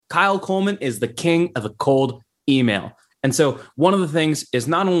Kyle Coleman is the king of the cold email. And so one of the things is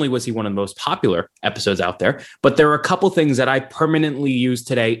not only was he one of the most popular episodes out there, but there are a couple things that I permanently use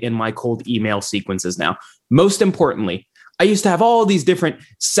today in my cold email sequences now. Most importantly, I used to have all these different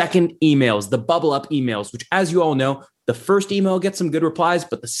second emails, the bubble up emails, which, as you all know, the first email gets some good replies,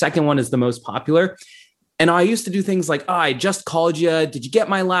 but the second one is the most popular. And I used to do things like, I just called you. Did you get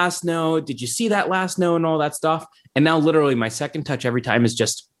my last note? Did you see that last note and all that stuff? And now literally my second touch every time is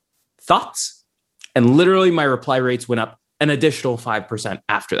just thoughts. And literally my reply rates went up an additional 5%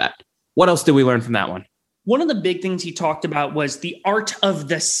 after that. What else did we learn from that one? One of the big things he talked about was the art of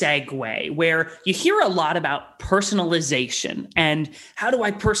the segue, where you hear a lot about personalization and how do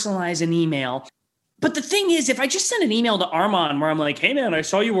I personalize an email? But the thing is, if I just send an email to Armand where I'm like, hey, man, I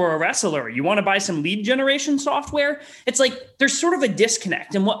saw you were a wrestler. You want to buy some lead generation software? It's like there's sort of a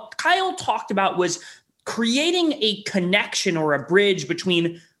disconnect. And what Kyle talked about was creating a connection or a bridge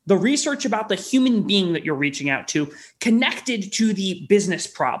between the research about the human being that you're reaching out to connected to the business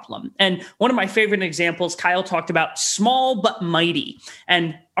problem. And one of my favorite examples, Kyle talked about small but mighty.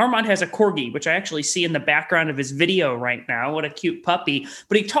 And Armand has a corgi, which I actually see in the background of his video right now. What a cute puppy.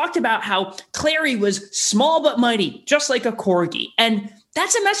 But he talked about how Clary was small but mighty, just like a corgi. And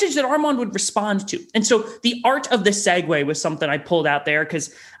that's a message that Armand would respond to. And so the art of the segue was something I pulled out there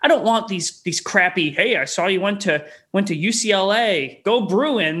because I don't want these crappy, hey, I saw you went to UCLA, go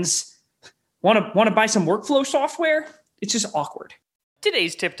Bruins, want to buy some workflow software? It's just awkward.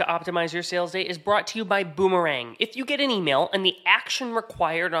 Today's tip to optimize your sales day is brought to you by Boomerang. If you get an email and the action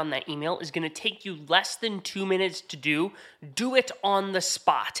required on that email is going to take you less than 2 minutes to do it on the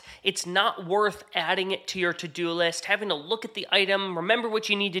spot. It's not worth adding it to your to-do list, having to look at the item, remember what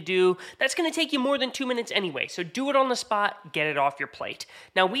you need to do. That's going to take you more than 2 minutes anyway, so do it on the spot, get it off your plate.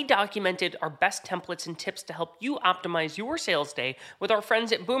 Now, we documented our best templates and tips to help you optimize your sales day with our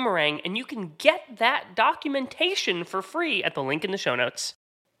friends at Boomerang, and you can get that documentation for free at the link in the show notes.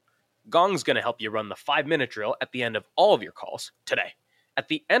 Gong's going to help you run the 5-minute drill at the end of all of your calls today. At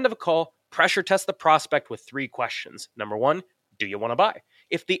the end of a call, pressure test the prospect with 3 questions. Number 1, do you want to buy?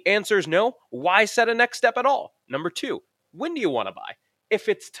 If the answer is no, why set a next step at all? Number 2, when do you want to buy? If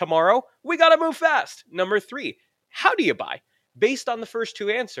it's tomorrow, we got to move fast. Number 3, how do you buy? Based on the first 2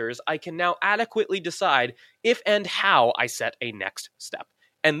 answers, I can now adequately decide if and how I set a next step.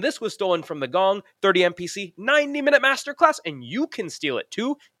 And this was stolen from the Gong 30 MPC 90-minute masterclass, and you can steal it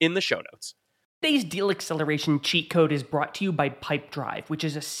too in the show notes. Today's deal acceleration cheat code is brought to you by Pipedrive, which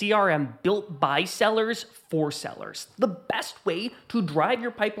is a CRM built by sellers for sellers. The best way to drive your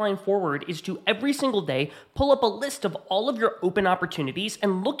pipeline forward is to every single day pull up a list of all of your open opportunities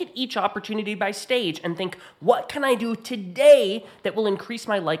and look at each opportunity by stage and think, what can I do today that will increase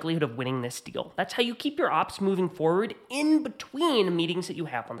my likelihood of winning this deal? That's how you keep your ops moving forward in between meetings that you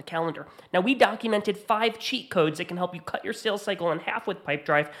have on the calendar. Now, we documented 5 cheat codes that can help you cut your sales cycle in half with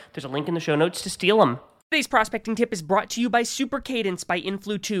Pipedrive. There's a link in the show notes to steal them. Today's prospecting tip is brought to you by Super Cadence by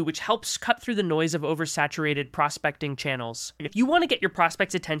Influ2, which helps cut through the noise of oversaturated prospecting channels. And if you want to get your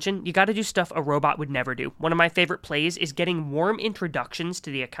prospects' attention, you got to do stuff a robot would never do. One of my favorite plays is getting warm introductions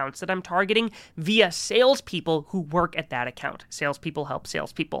to the accounts that I'm targeting via salespeople who work at that account. Salespeople help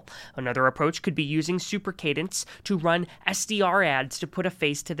salespeople. Another approach could be using Super Cadence to run SDR ads to put a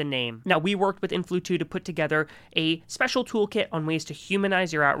face to the name. Now, we worked with Influ2 to put together a special toolkit on ways to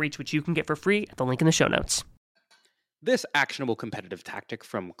humanize your outreach, which you can get for free at the link in the show notes. This actionable competitive tactic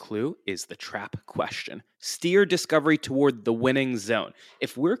from Clue is the trap question. Steer discovery toward the winning zone.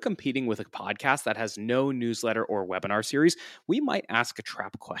 If we're competing with a podcast that has no newsletter or webinar series, we might ask a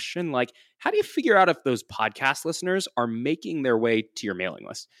trap question like, how do you figure out if those podcast listeners are making their way to your mailing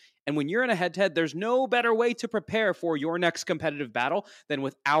list? And when you're in a head-to-head, there's no better way to prepare for your next competitive battle than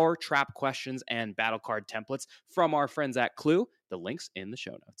with our trap questions and battle card templates from our friends at Clue. The link's in the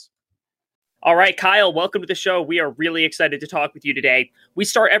show notes. All right, Kyle, welcome to the show. We are really excited to talk with you today. We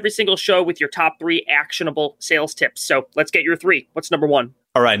start every single show with your top 3 actionable sales tips. So let's get your 3. What's number 1?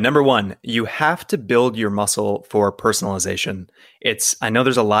 All right, number 1, you have to build your muscle for personalization. I know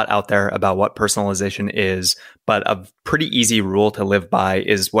there's a lot out there about what personalization is, but a pretty easy rule to live by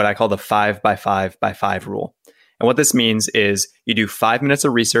is what I call the 5 by 5 by 5 rule. And what this means is you do 5 minutes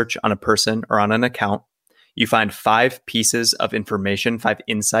of research on a person or on an account. You find 5 pieces of information, 5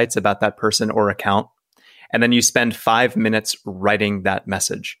 insights about that person or account, and then you spend 5 minutes writing that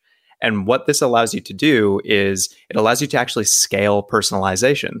message. And what this allows you to do is it allows you to actually scale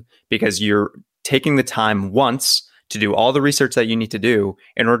personalization because you're taking the time once to do all the research that you need to do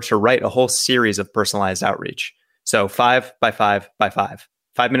in order to write a whole series of personalized outreach. So 5 by 5 by 5.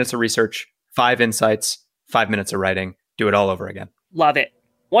 5 minutes of research, 5 insights, 5 minutes of writing. Do it all over again. Love it.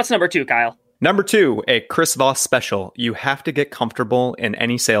 What's number 2, Kyle? Number 2, a Chris Voss special. You have to get comfortable in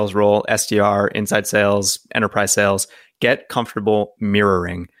any sales role, SDR, inside sales, enterprise sales. Get comfortable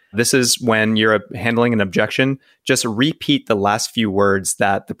mirroring. This is when you're handling an objection. Just repeat the last few words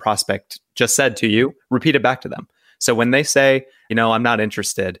that the prospect just said to you. Repeat it back to them. So when they say, I'm not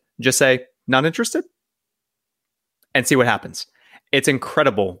interested, just say, not interested, and see what happens. It's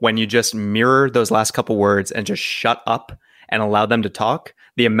incredible when you just mirror those last couple words and just shut up and allow them to talk,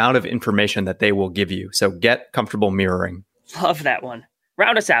 the amount of information that they will give you. So get comfortable mirroring. Love that one.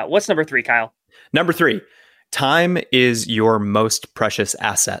 Round us out. What's number 3, Kyle? Number 3, time is your most precious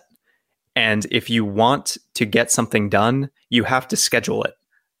asset. And if you want to get something done, you have to schedule it.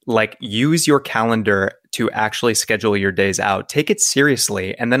 Like, use your calendar to actually schedule your days out. Take it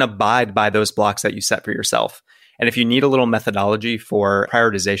seriously and then abide by those blocks that you set for yourself. And if you need a little methodology for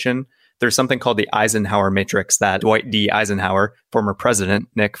prioritization, there's something called the Eisenhower matrix that Dwight D. Eisenhower, former president,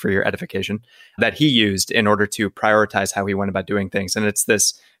 Nick, for your edification, that he used in order to prioritize how he went about doing things. And it's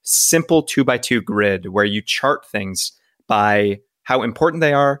this simple 2x2 grid where you chart things by how important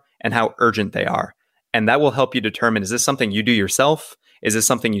they are and how urgent they are. And that will help you determine, is this something you do yourself? Is this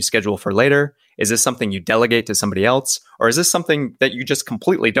something you schedule for later? Is this something you delegate to somebody else? Or is this something that you just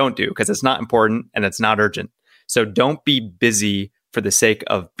completely don't do because it's not important and it's not urgent? So don't be busy for the sake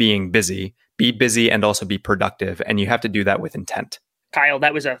of being busy. Be busy and also be productive. And you have to do that with intent. Kyle,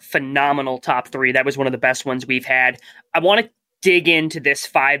 that was a phenomenal top 3. That was one of the best ones we've had. I want to dig into this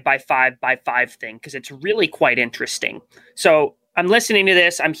 5x5x5 thing because it's really quite interesting. So I'm listening to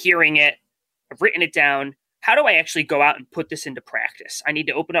this. I'm hearing it. I've written it down. How do I actually go out and put this into practice? I need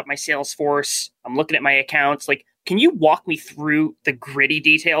to open up my Salesforce. I'm looking at my accounts. Can you walk me through the gritty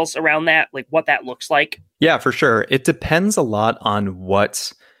details around that? What that looks like? Yeah, for sure. It depends a lot on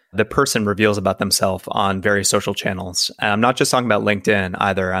what the person reveals about themselves on various social channels. And I'm not just talking about LinkedIn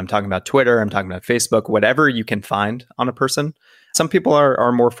either. I'm talking about Twitter. I'm talking about Facebook, whatever you can find on a person. Some people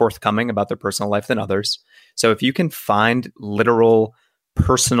are more forthcoming about their personal life than others. So if you can find literal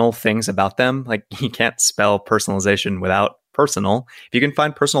personal things about them, you can't spell personalization without personal. If you can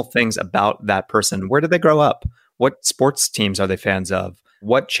find personal things about that person, where did they grow up? What sports teams are they fans of?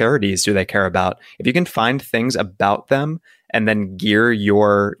 What charities do they care about? If you can find things about them and then gear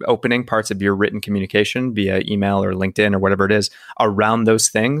your opening parts of your written communication via email or LinkedIn or whatever it is around those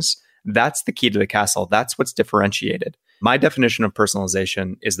things, that's the key to the castle. That's what's differentiated. My definition of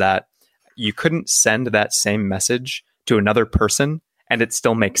personalization is that you couldn't send that same message to another person and it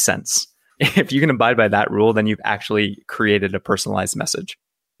still makes sense. If you can abide by that rule, then you've actually created a personalized message.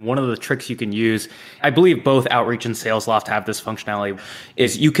 One of the tricks you can use, I believe both Outreach and SalesLoft have this functionality,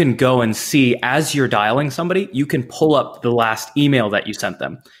 is you can go and see as you're dialing somebody, you can pull up the last email that you sent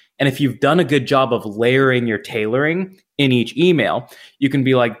them. And if you've done a good job of layering your tailoring in each email, you can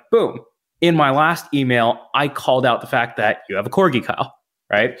be like, boom, in my last email, I called out the fact that you have a corgi, Kyle,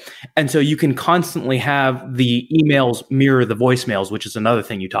 right? And so you can constantly have the emails mirror the voicemails, which is another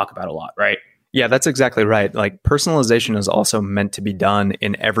thing you talk about a lot, right? Yeah, that's exactly right. Personalization is also meant to be done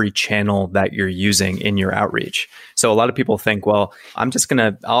in every channel that you're using in your outreach. So a lot of people think, well,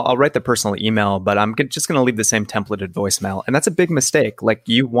 I'll write the personal email, but I'm just going to leave the same templated voicemail. And that's a big mistake.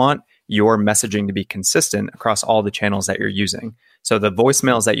 You want your messaging to be consistent across all the channels that you're using. So the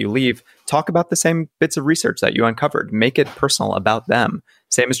voicemails that you leave, talk about the same bits of research that you uncovered. Make it personal about them.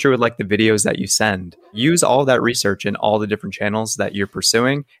 Same is true with the videos that you send. Use all that research in all the different channels that you're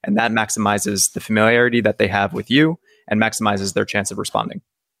pursuing, and that maximizes the familiarity that they have with you and maximizes their chance of responding.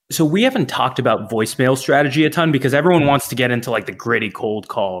 So we haven't talked about voicemail strategy a ton because everyone wants to get into the gritty cold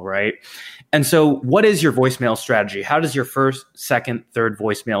call, right? And so what is your voicemail strategy? How does your first, second, third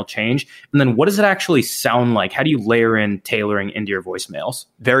voicemail change? And then what does it actually sound like? How do you layer in tailoring into your voicemails?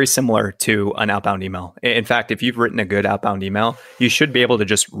 Very similar to an outbound email. In fact, if you've written a good outbound email, you should be able to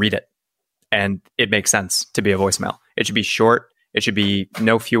just read it. And it makes sense to be a voicemail. It should be short. It should be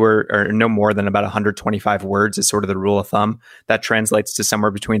no fewer or no more than about 125 words is sort of the rule of thumb. That translates to somewhere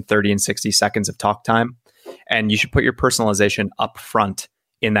between 30 and 60 seconds of talk time. And you should put your personalization up front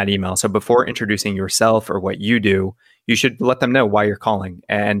in that email. So before introducing yourself or what you do, you should let them know why you're calling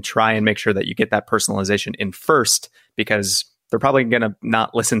and try and make sure that you get that personalization in first, because they're probably going to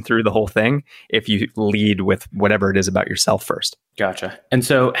not listen through the whole thing if you lead with whatever it is about yourself first. Gotcha. And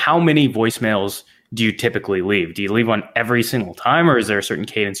so how many voicemails do you typically leave? Do you leave one every single time, or is there a certain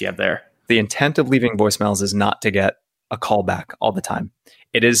cadence you have there? The intent of leaving voicemails is not to get a call back all the time.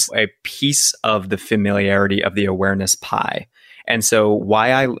 It is a piece of the familiarity of the awareness pie. And so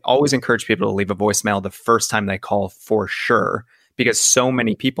why I always encourage people to leave a voicemail the first time they call for sure, because so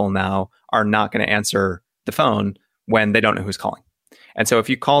many people now are not going to answer the phone when they don't know who's calling. And so if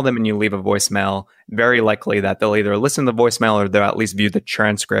you call them and you leave a voicemail, very likely that they'll either listen to the voicemail or they'll at least view the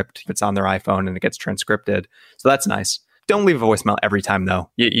transcript if it's on their iPhone and it gets transcripted. So that's nice. Don't leave a voicemail every time, though.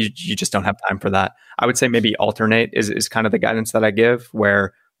 You just don't have time for that. I would say maybe alternate is kind of the guidance that I give,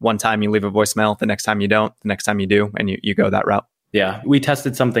 where one time you leave a voicemail, the next time you don't, the next time you do, and you go that route. Yeah, we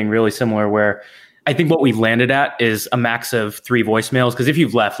tested something really similar where I think what we've landed at is a max of 3 voicemails. Because if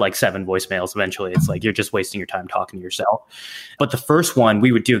you've left like 7 voicemails, eventually it's like you're just wasting your time talking to yourself. But the first one,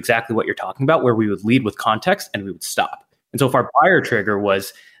 we would do exactly what you're talking about, where we would lead with context and we would stop. And so if our buyer trigger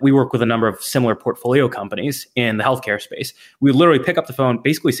was, we work with a number of similar portfolio companies in the healthcare space, we would literally pick up the phone,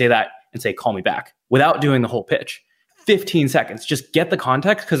 basically say that and say, call me back, without doing the whole pitch. 15 seconds, just get the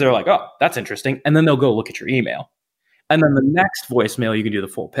context, because they're like, oh, that's interesting. And then they'll go look at your email. And then the next voicemail, you can do the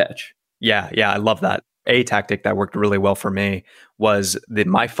full pitch. Yeah, I love that. A tactic that worked really well for me was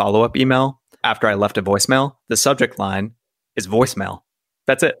my follow-up email after I left a voicemail. The subject line is voicemail.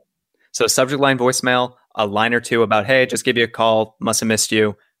 That's it. So subject line voicemail, a line or two about, hey, just give you a call, must have missed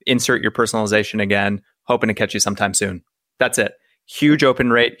you. Insert your personalization again, hoping to catch you sometime soon. That's it. Huge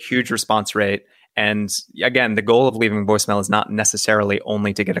open rate, huge response rate. And again, the goal of leaving voicemail is not necessarily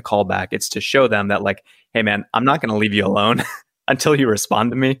only to get a call back. It's to show them that like, hey man, I'm not going to leave you alone until you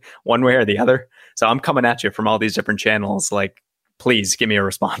respond to me one way or the other. So I'm coming at you from all these different channels. Like, please give me a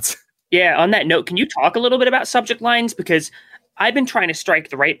response. Yeah. On that note, can you talk a little bit about subject lines? Because I've been trying to strike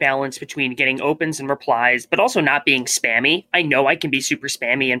the right balance between getting opens and replies, but also not being spammy. I know I can be super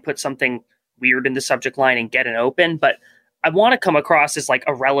spammy and put something weird in the subject line and get an open, but I want to come across as like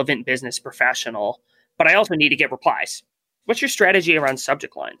a relevant business professional, but I also need to get replies. What's your strategy around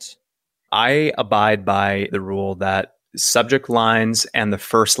subject lines? I abide by the rule that subject lines and the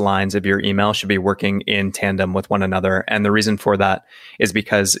first lines of your email should be working in tandem with one another. And the reason for that is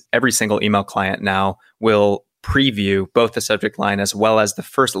because every single email client now will preview both the subject line as well as the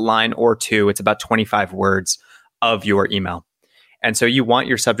first line or two. It's about 25 words of your email. And so you want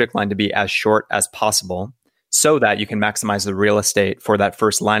your subject line to be as short as possible so that you can maximize the real estate for that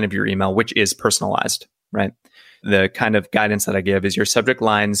first line of your email, which is personalized, right? The kind of guidance that I give is your subject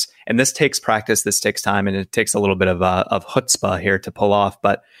lines, and this takes practice, this takes time, and it takes a little bit of chutzpah here to pull off,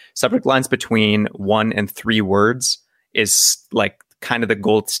 but subject lines between 1 and 3 words is like kind of the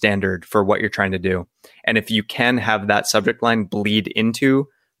gold standard for what you're trying to do. And if you can have that subject line bleed into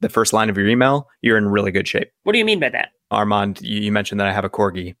the first line of your email, you're in really good shape. What do you mean by that? Armand, you mentioned that I have a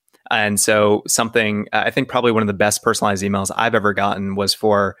corgi. And so something, I think probably one of the best personalized emails I've ever gotten was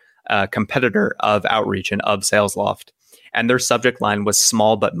for a competitor of Outreach and of SalesLoft. And their subject line was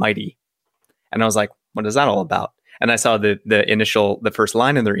small but mighty. And I was like, what is that all about? And I saw the first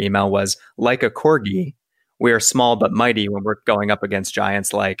line in their email was, like a corgi, we are small but mighty when we're going up against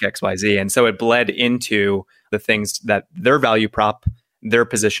giants like XYZ. And so it bled into the things that their value prop, their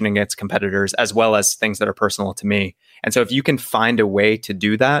positioning against competitors, as well as things that are personal to me. And so if you can find a way to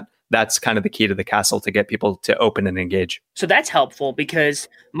do that, that's kind of the key to the castle to get people to open and engage. So that's helpful, because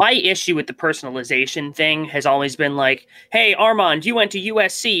my issue with the personalization thing has always been like, hey, Armand, you went to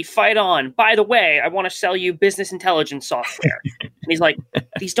USC, fight on. By the way, I want to sell you business intelligence software. And he's like,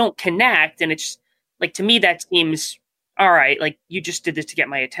 these don't connect. And it's like, to me, that seems, all right, like you just did this to get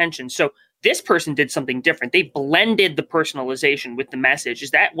my attention. So this person did something different. They blended the personalization with the message.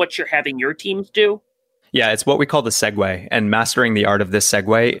 Is that what you're having your teams do? Yeah, it's what we call the segue, and mastering the art of this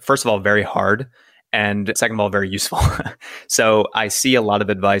segue, first of all, very hard, and second of all, very useful. So I see a lot of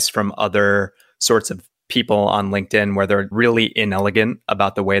advice from other sorts of people on LinkedIn where they're really inelegant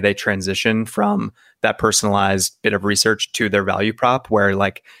about the way they transition from that personalized bit of research to their value prop, where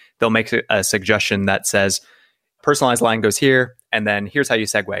like they'll make a suggestion that says, personalized line goes here, and then here's how you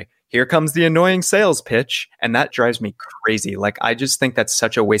segue. Here comes the annoying sales pitch. And that drives me crazy. Like, I just think that's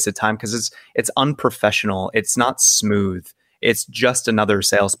such a waste of time because it's unprofessional. It's not smooth. It's just another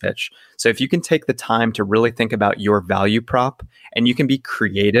sales pitch. So if you can take the time to really think about your value prop and you can be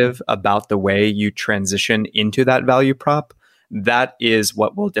creative about the way you transition into that value prop, that is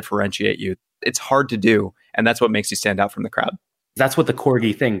what will differentiate you. It's hard to do. And that's what makes you stand out from the crowd. That's what the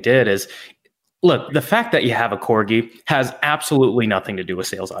corgi thing did is, look, the fact that you have a corgi has absolutely nothing to do with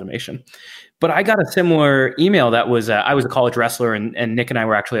sales automation. But I got a similar email that was, I was a college wrestler and Nick and I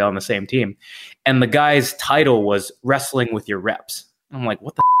were actually on the same team. And the guy's title was Wrestling with Your Reps. I'm like,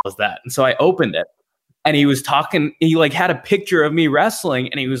 what the hell is that? And so I opened it and he was talking, he like had a picture of me wrestling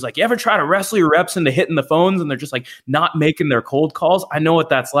and he was like, you ever try to wrestle your reps into hitting the phones and they're just like not making their cold calls? I know what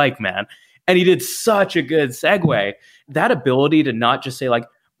that's like, man. And he did such a good segue. That ability to not just say like,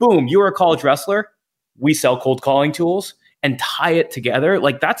 boom, you're a college wrestler. We sell cold calling tools. and tie it together,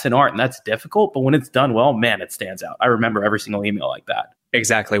 like that's an art and that's difficult. But when it's done well, man, it stands out. I remember every single email like that.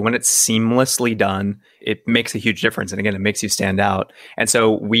 Exactly. When it's seamlessly done, it makes a huge difference. And again, it makes you stand out. And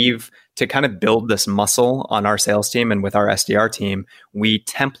so to kind of build this muscle on our sales team and with our SDR team, we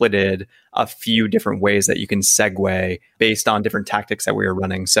templated a few different ways that you can segue based on different tactics that we were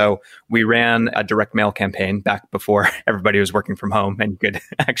running. So we ran a direct mail campaign back before everybody was working from home and you could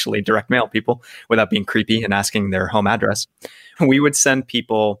actually direct mail people without being creepy and asking their home address. We would send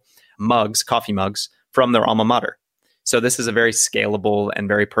people mugs, coffee mugs from their alma mater. So this is a very scalable and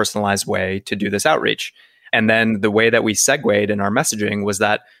very personalized way to do this outreach. And then the way that we segued in our messaging was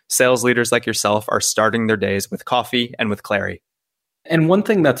that sales leaders like yourself are starting their days with coffee and with Clary. And one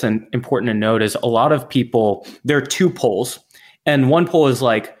thing that's important to note is a lot of people, there are two polls. And one poll is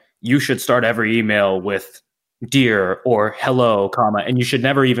like, you should start every email with dear or hello, comma, and you should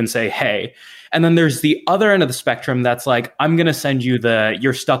never even say hey. And then there's the other end of the spectrum that's like, I'm going to send you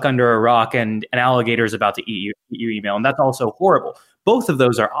you're stuck under a rock and an alligator is about to eat you email. And that's also horrible. Both of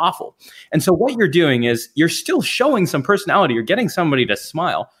those are awful. And so what you're doing is you're still showing some personality. You're getting somebody to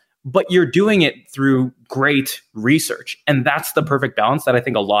smile, but you're doing it through great research. And that's the perfect balance that I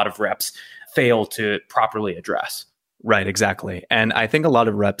think a lot of reps fail to properly address. Right, exactly. And I think a lot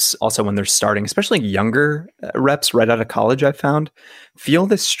of reps also when they're starting, especially younger reps right out of college, I've found, feel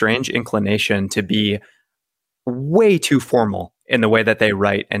this strange inclination to be way too formal in the way that they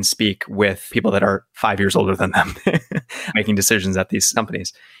write and speak with people that are 5 years older than them making decisions at these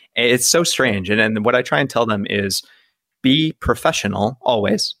companies. It's so strange. And what I try and tell them is be professional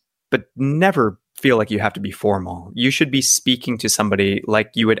always, but never feel like you have to be formal. You should be speaking to somebody like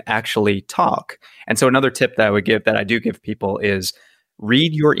you would actually talk. And so another tip that I do give people is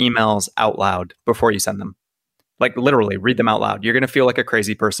read your emails out loud before you send them. Like literally read them out loud. You're going to feel like a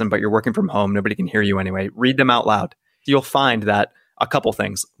crazy person, but you're working from home. Nobody can hear you anyway. Read them out loud. You'll find that a couple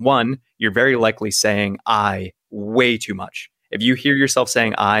things. One, you're very likely saying I way too much. If you hear yourself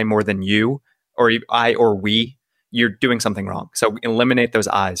saying I more than you or I or we, you're doing something wrong. So eliminate those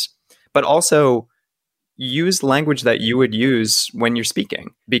I's. But also use language that you would use when you're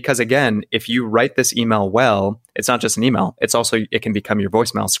speaking. Because again, if you write this email well, it's not just an email. It can become your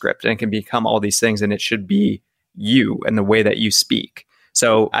voicemail script and it can become all these things and it should be you and the way that you speak.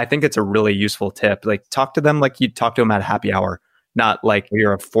 So I think it's a really useful tip. Like talk to them like you'd talk to them at a happy hour, not like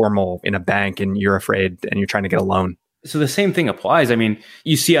you're a formal in a bank and you're afraid and you're trying to get a loan. So the same thing applies. I mean,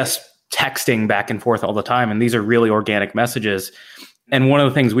 you see us texting back and forth all the time, and these are really organic messages. And one of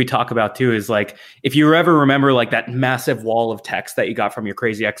the things we talk about too is like, if you ever remember like that massive wall of text that you got from your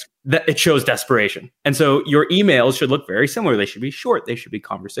crazy ex, that it shows desperation. And so your emails should look very similar. They should be short. They should be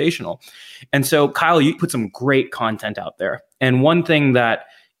conversational. And so Kyle, you put some great content out there. And one thing that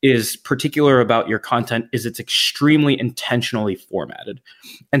is particular about your content is it's extremely intentionally formatted.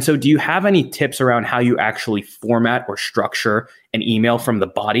 And so do you have any tips around how you actually format or structure an email from the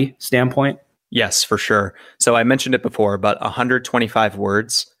body standpoint? Yes, for sure. So I mentioned it before, but 125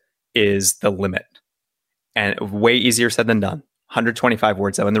 words is the limit and way easier said than done. 125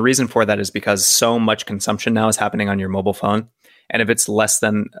 words though. And the reason for that is because so much consumption now is happening on your mobile phone. And if it's less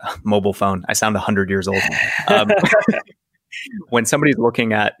than mobile phone, I sound 100 years old. When somebody's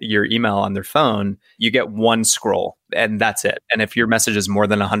looking at your email on their phone, you get one scroll and that's it. And if your message is more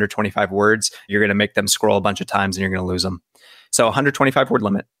than 125 words, you're going to make them scroll a bunch of times and you're going to lose them. So 125 word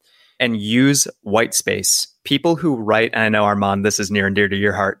limit. And use white space. People who write, and I know Armand, this is near and dear to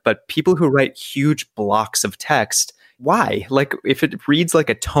your heart, but people who write huge blocks of text, why? Like if it reads like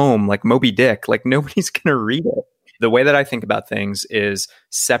a tome, like Moby Dick, like nobody's going to read it. The way that I think about things is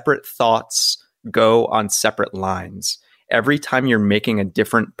separate thoughts go on separate lines. Every time you're making a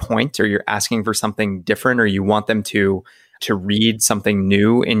different point or you're asking for something different or you want them to read something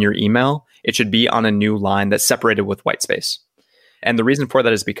new in your email, it should be on a new line that's separated with white space. And the reason for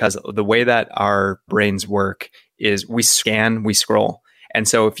that is because the way that our brains work is we scan, we scroll. And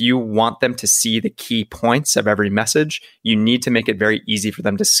so if you want them to see the key points of every message, you need to make it very easy for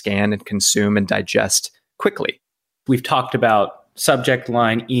them to scan and consume and digest quickly. We've talked about subject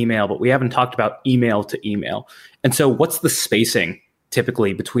line email, but we haven't talked about email to email. And so what's the spacing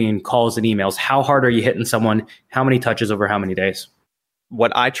typically between calls and emails? How hard are you hitting someone? How many touches over how many days?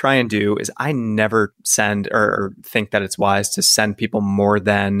 What I try and do is I never send or think that it's wise to send people more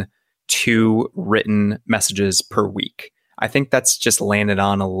than 2 written messages per week. I think that's just landed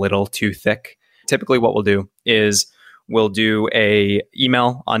on a little too thick. Typically what we'll do is we'll do a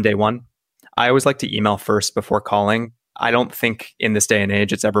email on day 1. I always like to email first before calling. I don't think in this day and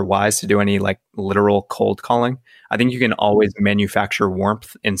age it's ever wise to do any like literal cold calling. I think you can always manufacture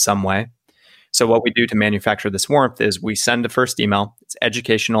warmth in some way. So what we do to manufacture this warmth is we send a first email. It's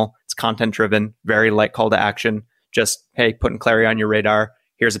educational, it's content driven, very light call to action. Just, hey, putting Clary on your radar.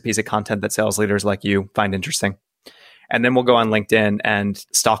 Here's a piece of content that sales leaders like you find interesting. And then we'll go on LinkedIn and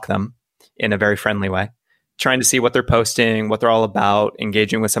stalk them in a very friendly way, trying to see what they're posting, what they're all about,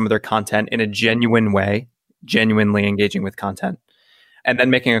 engaging with some of their content in a genuine way, genuinely engaging with content. And then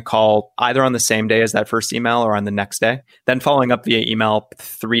making a call either on the same day as that first email or on the next day, then following up via email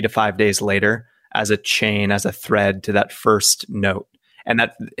 3 to 5 days later as a chain, as a thread to that first note. And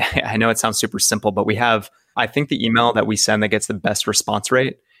that, I know it sounds super simple, but I think the email that we send that gets the best response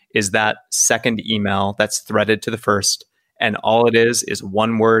rate is that second email that's threaded to the first. And all it is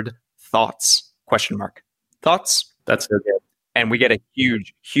one word, thoughts, ? Thoughts? That's so good. And we get a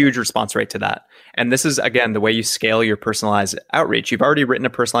huge, huge response rate to that. And this is, again, the way you scale your personalized outreach. You've already written a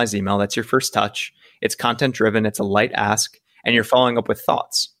personalized email. That's your first touch. It's content driven. It's a light ask. And you're following up with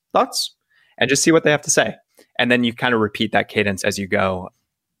thoughts, and just see what they have to say. And then you kind of repeat that cadence as you go.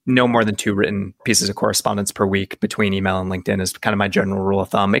 No more than 2 written pieces of correspondence per week between email and LinkedIn is kind of my general rule of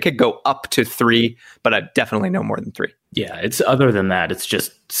thumb. It could go up to 3, but definitely no more than 3. Yeah, it's other than that, it's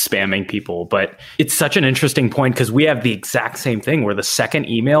just spamming people. But it's such an interesting point because we have the exact same thing where the second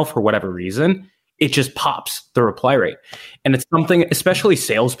email, for whatever reason, it just pops the reply rate. And it's something, especially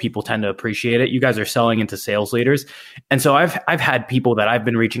salespeople tend to appreciate it. You guys are selling into sales leaders. And so I've had people that I've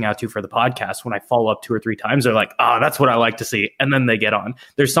been reaching out to for the podcast, when I follow up 2 or 3 times, they're like, oh, that's what I like to see. And then they get on.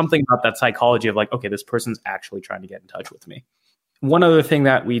 There's something about that psychology of like, okay, this person's actually trying to get in touch with me. One other thing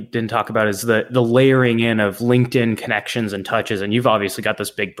that we didn't talk about is the layering in of LinkedIn connections and touches. And you've obviously got this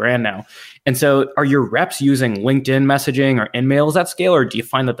big brand now. And so are your reps using LinkedIn messaging or InMails at scale, or do you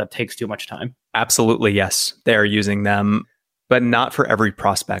find that takes too much time? Absolutely, yes. They're using them, but not for every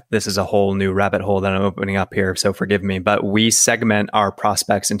prospect. This is a whole new rabbit hole that I'm opening up here, so forgive me. But we segment our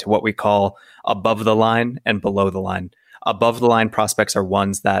prospects into what we call above the line and below the line. Above the line prospects are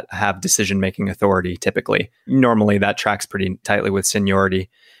ones that have decision-making authority, typically. Normally, that tracks pretty tightly with seniority.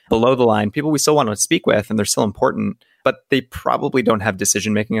 Below the line, people we still want to speak with, and they're still important, but they probably don't have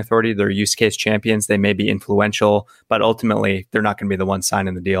decision-making authority. They're use case champions. They may be influential, but ultimately, they're not going to be the one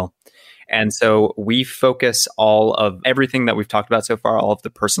signing the deal. And so we focus all of everything that we've talked about so far, all of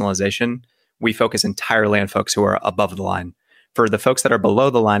the personalization, we focus entirely on folks who are above the line. For the folks that are below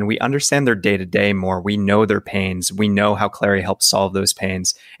the line, we understand their day-to-day more. We know their pains. We know how Clary helps solve those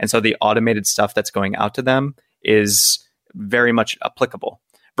pains. And so the automated stuff that's going out to them is very much applicable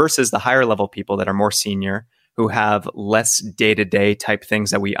versus the higher level people that are more senior, who have less day-to-day type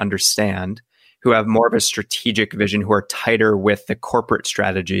things that we understand, who have more of a strategic vision, who are tighter with the corporate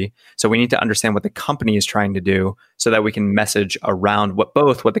strategy. So we need to understand what the company is trying to do so that we can message around what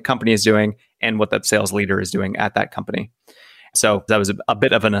the company is doing and what the sales leader is doing at that company. So that was a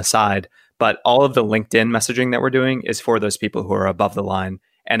bit of an aside, but all of the LinkedIn messaging that we're doing is for those people who are above the line.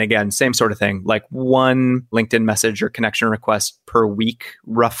 And again, same sort of thing, like 1 LinkedIn message or connection request per week,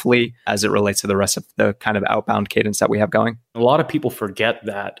 roughly, as it relates to the rest of the kind of outbound cadence that we have going. A lot of people forget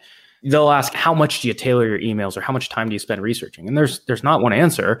that. They'll ask, how much do you tailor your emails, or how much time do you spend researching? And there's not one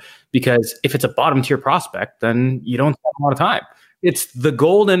answer, because if it's a bottom tier prospect, then you don't spend a lot of time. It's the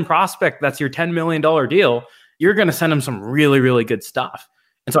golden prospect that's your $10 million deal. You're going to send them some really, really good stuff.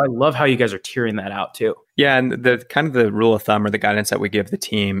 And so I love how you guys are tiering that out too. Yeah. And the kind of the rule of thumb or the guidance that we give the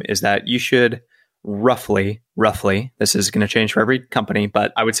team is that you should roughly, this is going to change for every company,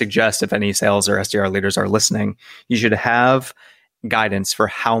 but I would suggest if any sales or SDR leaders are listening, you should have guidance for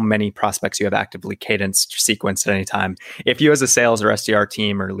how many prospects you have actively cadenced, sequenced at any time. If you as a sales or SDR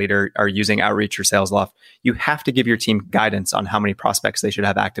team or leader are using Outreach or Sales Loft, you have to give your team guidance on how many prospects they should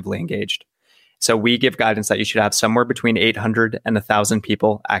have actively engaged. So we give guidance that you should have somewhere between 800 and 1,000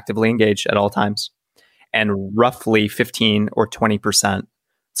 people actively engaged at all times. And roughly 15 or 20%,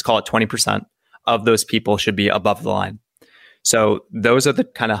 let's call it 20% of those people should be above the line. So those are the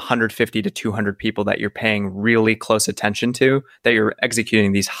kind of 150 to 200 people that you're paying really close attention to, that you're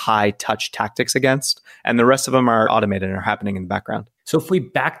executing these high touch tactics against. And the rest of them are automated and are happening in the background. So if we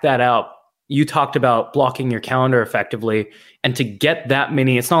back that out, you talked about blocking your calendar effectively. And to get that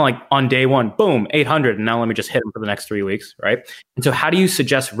many, it's not like on day one, boom, 800. And now let me just hit them for the next 3 weeks, right? And so how do you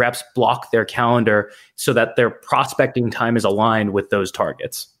suggest reps block their calendar so that their prospecting time is aligned with those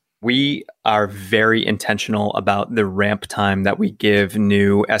targets? We are very intentional about the ramp time that we give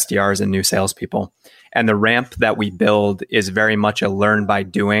new SDRs and new salespeople. And the ramp that we build is very much a learn by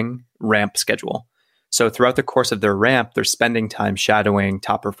doing ramp schedule. So throughout the course of their ramp, they're spending time shadowing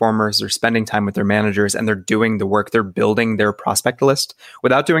top performers, they're spending time with their managers, and they're doing the work. They're building their prospect list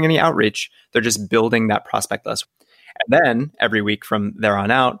without doing any outreach. They're just building that prospect list. And then every week from there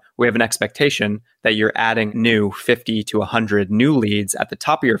on out, we have an expectation that you're adding new 50 to 100 new leads at the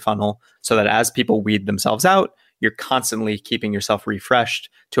top of your funnel so that as people weed themselves out, you're constantly keeping yourself refreshed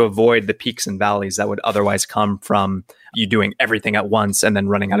to avoid the peaks and valleys that would otherwise come from you doing everything at once and then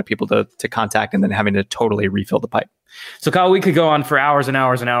running out of people to contact and then having to totally refill the pipe. So Kyle, we could go on for hours and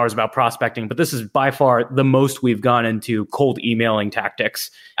hours and hours about prospecting, but this is by far the most we've gone into cold emailing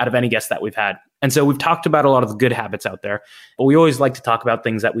tactics out of any guest that we've had. And so we've talked about a lot of the good habits out there, but we always like to talk about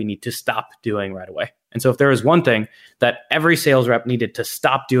things that we need to stop doing right away. And so if there is one thing that every sales rep needed to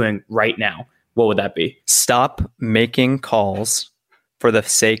stop doing right now, what would that be? Stop making calls for the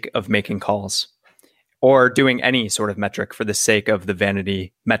sake of making calls, or doing any sort of metric for the sake of the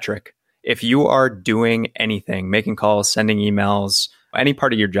vanity metric. If you are doing anything, making calls, sending emails, any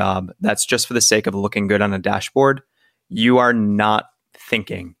part of your job that's just for the sake of looking good on a dashboard, you are not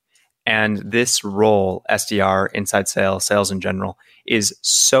thinking. And this role, SDR, inside sales, sales in general, is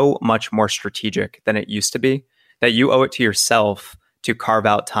so much more strategic than it used to be that you owe it to yourself to carve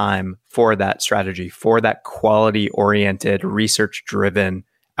out time for that strategy, for that quality-oriented, research-driven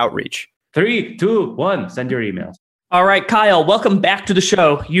outreach. 3, 2, 1, send your emails. All right, Kyle, welcome back to the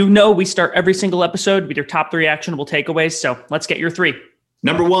show. You know we start every single episode with your top 3 actionable takeaways, so let's get your 3.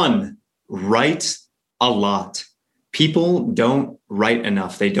 Number 1, write a lot. People don't write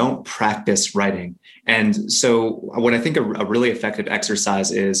enough. They don't practice writing. And so what I think a really effective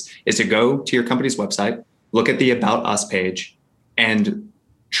exercise is to go to your company's website, look at the About Us page, and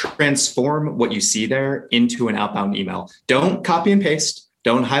transform what you see there into an outbound email. Don't copy and paste.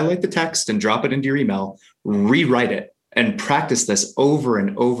 Don't highlight the text and drop it into your email. Rewrite it and practice this over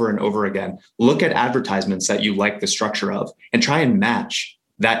and over and over again. Look at advertisements that you like the structure of and try and match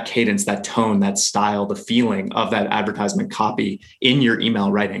that cadence, that tone, that style, the feeling of that advertisement copy in your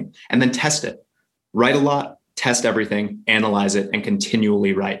email writing, and then test it. Write a lot, test everything, analyze it, and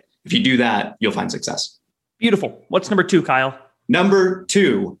continually write. If you do that, you'll find success. Beautiful. What's number 2, Kyle? Number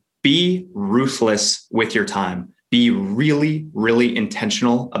 2, be ruthless with your time. Be really, really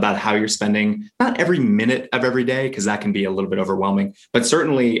intentional about how you're spending not every minute of every day, because that can be a little bit overwhelming, but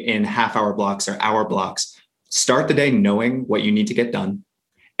certainly in half-hour blocks or hour blocks. Start the day knowing what you need to get done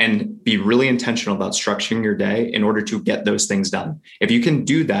and be really intentional about structuring your day in order to get those things done. If you can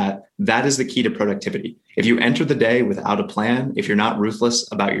do that, that is the key to productivity. If you enter the day without a plan, if you're not ruthless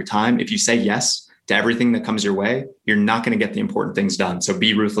about your time, if you say yes to everything that comes your way, you're not going to get the important things done. So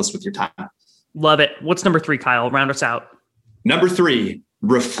be ruthless with your time. Love it. What's number 3, Kyle? Round us out. Number 3,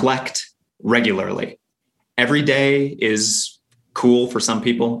 reflect regularly. Every day is cool for some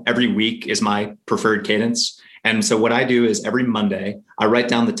people. Every week is my preferred cadence. And so what I do is every Monday, I write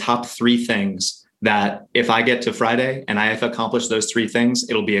down the top 3 things that if I get to Friday and I have accomplished those 3 things,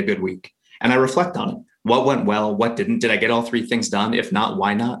 it'll be a good week. And I reflect on it. What went well? What didn't? Did I get all 3 things done? If not,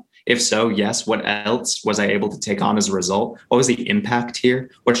 why not? If so, yes. What else was I able to take on as a result? What was the impact here?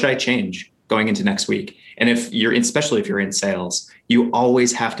 What should I change going into next week? And if you're, especially if you're in sales, you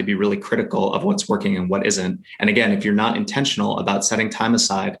always have to be really critical of what's working and what isn't. And again, if you're not intentional about setting time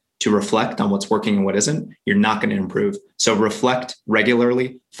aside to reflect on what's working and what isn't, you're not going to improve. So reflect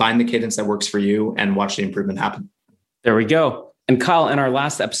regularly, find the cadence that works for you, and watch the improvement happen. There we go. And Kyle, in our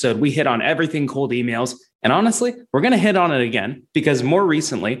last episode, we hit on everything cold emails. And honestly, we're going to hit on it again because more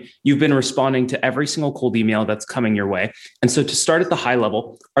recently, you've been responding to every single cold email that's coming your way. And so to start at the high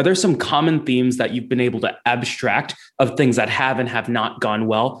level, are there some common themes that you've been able to abstract of things that have and have not gone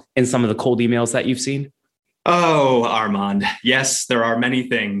well in some of the cold emails that you've seen? Oh, Armand. Yes, there are many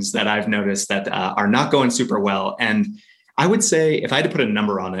things that I've noticed that are not going super well. And I would say if I had to put a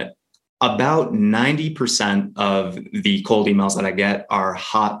number on it, about 90% of the cold emails that I get are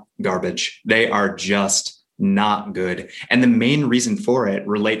hot garbage. They are just not good. And the main reason for it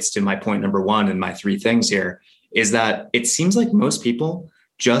relates to my point number 1 and my 3 things here is that it seems like most people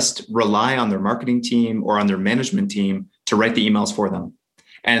just rely on their marketing team or on their management team to write the emails for them.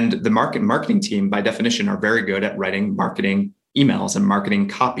 And the marketing team, by definition, are very good at writing marketing emails and marketing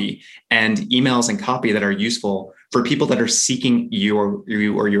copy and emails and copy that are useful for people that are seeking you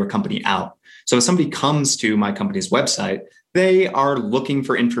or your company out. So if somebody comes to my company's website, they are looking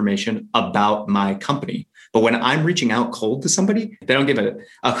for information about my company. But when I'm reaching out cold to somebody, they don't give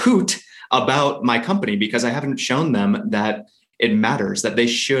a hoot about my company because I haven't shown them that it matters, that they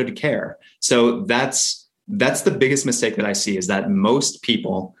should care. So that's the biggest mistake that I see, is that most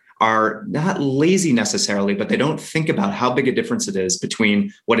people are not lazy necessarily, but they don't think about how big a difference it is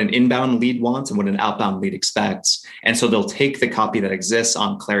between what an inbound lead wants and what an outbound lead expects. And so they'll take the copy that exists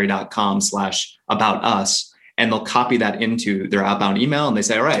on clary.com/about us, and they'll copy that into their outbound email. And they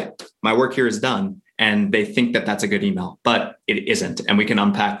say, all right, my work here is done. and they think that that's a good email, but it isn't. And we can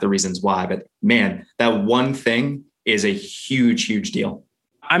unpack the reasons why. But man, that one thing is a huge, huge deal.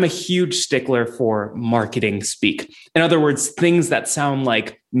 I'm a huge stickler for marketing speak. In other words, things that sound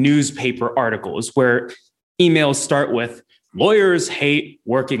like newspaper articles where emails start with lawyers hate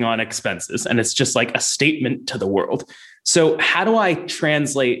working on expenses. And it's just like a statement to the world. So how do I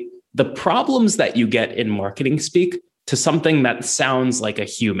translate the problems that you get in marketing speak to something that sounds like a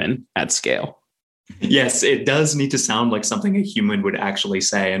human at scale? Yes, it does need to sound like something a human would actually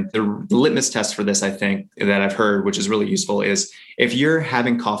say. And the litmus test for this, I think, that I've heard, which is really useful, is if you're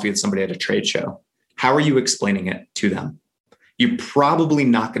having coffee with somebody at a trade show, how are you explaining it to them? You're probably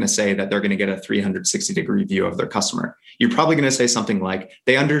not going to say that they're going to get a 360-degree view of their customer. You're probably going to say something like,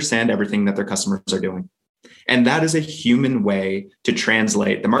 they understand everything that their customers are doing. And that is a human way to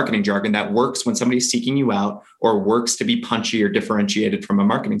translate the marketing jargon that works when somebody's seeking you out or works to be punchy or differentiated from a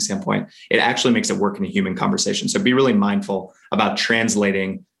marketing standpoint. It actually makes it work in a human conversation. So be really mindful about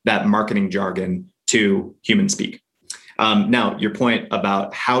translating that marketing jargon to human speak. Now, your point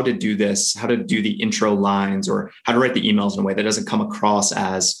about how to do this, how to do the intro lines or how to write the emails in a way that doesn't come across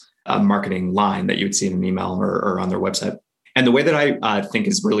as a marketing line that you would see in an email or on their website. And the way that I think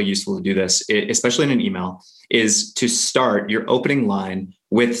is really useful to do this, especially in an email, is to start your opening line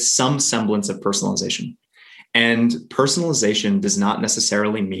with some semblance of personalization. And personalization does not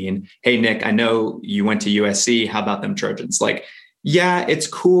necessarily mean, hey, Nick, I know you went to USC. How about them Trojans? Like, yeah, it's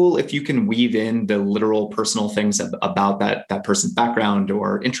cool if you can weave in the literal personal things about that person's background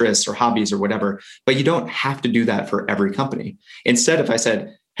or interests or hobbies or whatever, but you don't have to do that for every company. Instead, if I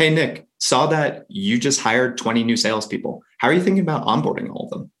said, hey, Nick, saw that you just hired 20 new salespeople. How are you thinking about onboarding all of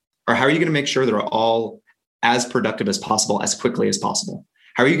them? Or how are you going to make sure they're all as productive as possible, as quickly as possible?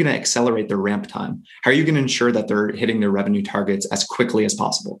 How are you going to accelerate their ramp time? How are you going to ensure that they're hitting their revenue targets as quickly as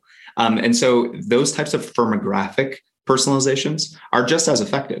possible? And so those types of firmographic personalizations are just as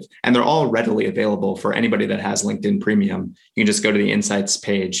effective. And they're all readily available for anybody that has LinkedIn Premium. You can just go to the Insights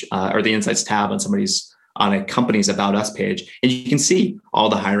page or the Insights tab on a company's About Us page, and you can see all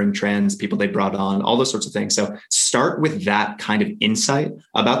the hiring trends, people they brought on, all those sorts of things. So start with that kind of insight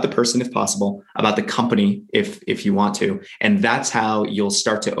about the person, if possible, about the company, if you want to. And that's how you'll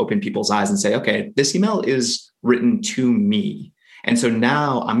start to open people's eyes and say, okay, this email is written to me. And so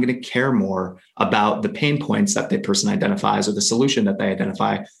now I'm going to care more about the pain points that the person identifies or the solution that they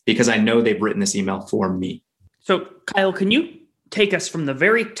identify, because I know they've written this email for me. So Kyle, can you take us from the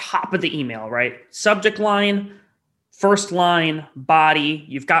very top of the email, right? Subject line, first line, body,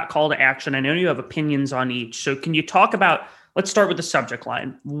 you've got call to action. I know you have opinions on each. So can you talk about, let's start with the subject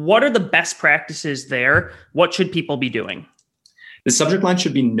line. What are the best practices there? What should people be doing? The subject line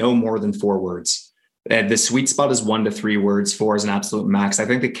should be no more than 4 words. The sweet spot is 1 to 3 words. 4 is an absolute max. I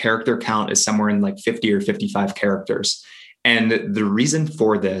think the character count is somewhere in like 50 or 55 characters. And the reason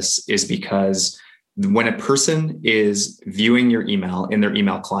for this is because when a person is viewing your email in their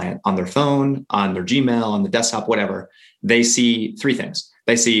email client on their phone, on their Gmail, on the desktop, whatever, they see 3 things.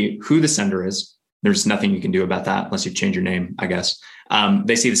 They see who the sender is. There's nothing you can do about that unless you change your name, I guess.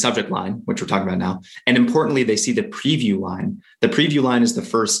 They see the subject line, which we're talking about now. And importantly, they see the preview line. The preview line is the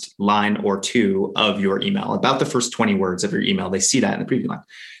first line or 2 of your email, about the first 20 words of your email. They see that in the preview line.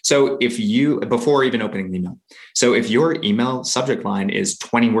 So before even opening the email. So if your email subject line is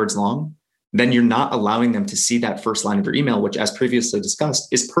 20 words long, then you're not allowing them to see that first line of your email, which, as previously discussed,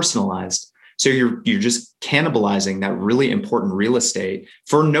 is personalized. So you're just cannibalizing that really important real estate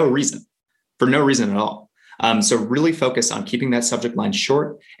for no reason at all. So really focus on keeping that subject line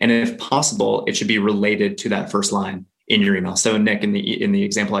short. And if possible, it should be related to that first line in your email. So Nick, in the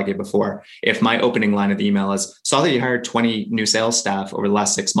example I gave before, if my opening line of the email is, saw that you hired 20 new sales staff over the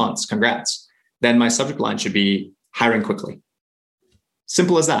last 6 months, congrats, then my subject line should be hiring quickly.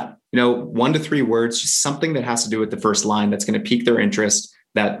 Simple as that. 1 to 3 words, just something that has to do with the first line that's going to pique their interest,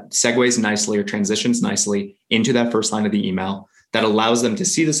 that segues nicely or transitions nicely into that first line of the email, that allows them to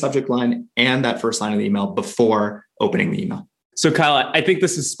see the subject line and that first line of the email before opening the email. So Kyle, I think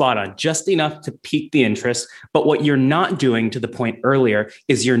this is spot on, just enough to pique the interest. But what you're not doing, to the point earlier,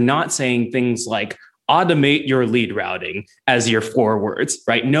 is you're not saying things like automate your lead routing as your 4 words,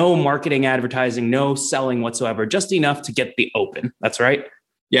 right? No marketing, advertising, no selling whatsoever, just enough to get the open. That's right.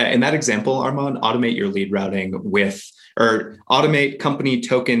 Yeah. In that example, Armand, automate your lead routing or automate company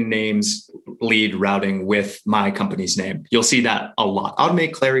token names lead routing with my company's name. You'll see that a lot.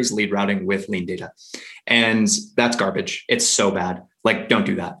 Automate Clary's lead routing with lean data. And that's garbage. It's so bad. Like, don't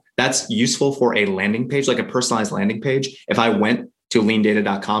do that. That's useful for a landing page, like a personalized landing page. If I went to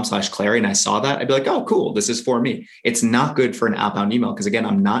leandata.com/Clary and I saw that, I'd be like, oh, cool, this is for me. It's not good for an outbound email because again,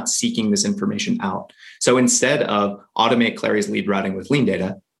 I'm not seeking this information out. So instead of automate Clary's lead routing with Lean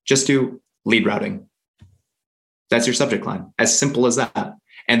Data, just do lead routing. That's your subject line, as simple as that.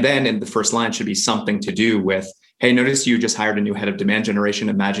 And then in the first line should be something to do with, hey, notice you just hired a new head of demand generation.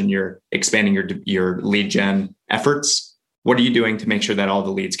 Imagine you're expanding your lead gen efforts. What are you doing to make sure that all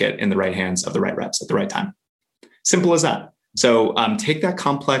the leads get in the right hands of the right reps at the right time? Simple as that. So take that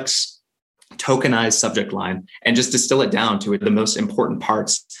complex tokenized subject line and just distill it down to the most important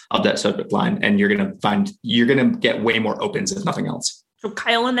parts of that subject line. And you're going to get way more opens if nothing else. So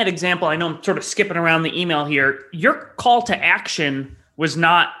Kyle, in that example, I know I'm sort of skipping around the email here. Your call to action was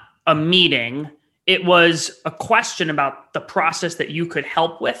not a meeting. It was a question about the process that you could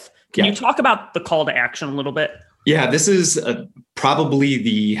help with. Can you talk about the call to action a little bit? Yeah, this is probably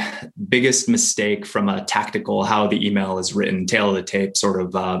the biggest mistake from a tactical, how the email is written, tail of the tape sort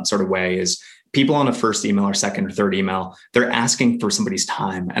of way is people on a first email or second or third email, they're asking for somebody's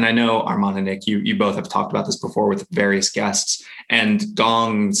time. And I know Armand and Nick, you both have talked about this before with various guests, and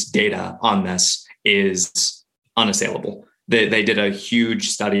Gong's data on this is unassailable. They did a huge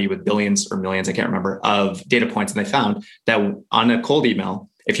study with billions or millions, I can't remember, of data points. And they found that on a cold email,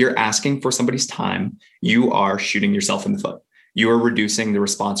 if you're asking for somebody's time, you are shooting yourself in the foot. You are reducing the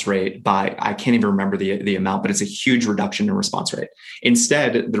response rate by, I can't even remember the amount, but it's a huge reduction in response rate.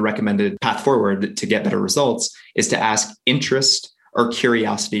 Instead, the recommended path forward to get better results is to ask interest or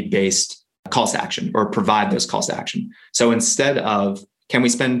curiosity-based calls to action or provide those calls to action. So instead of, can we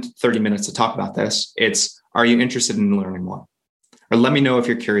spend 30 minutes to talk about this? It's, are you interested in learning more? Or let me know if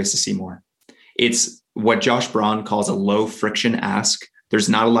you're curious to see more. It's what Josh Braun calls a low friction ask. There's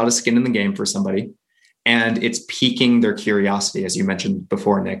not a lot of skin in the game for somebody. And it's piquing their curiosity, as you mentioned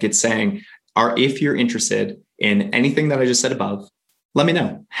before, Nick. It's saying, if you're interested in anything that I just said above, let me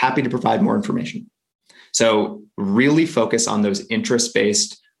know. Happy to provide more information. So really focus on those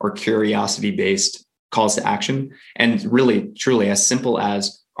interest-based or curiosity-based calls to action. And really, truly, as simple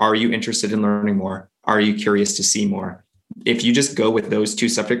as, are you interested in learning more? Are you curious to see more? If you just go with those two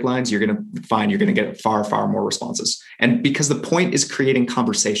subject lines, you're going to find you're going to get far, far more responses. And because the point is creating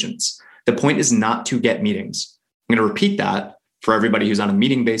conversations, the point is not to get meetings. I'm going to repeat that for everybody who's on a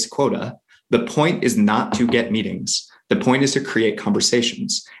meeting-based quota. The point is not to get meetings. The point is to create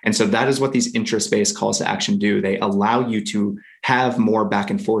conversations. And so that is what these interest-based calls to action do. They allow you to have more back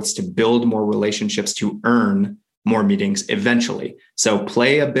and forths, to build more relationships, to earn more meetings eventually. So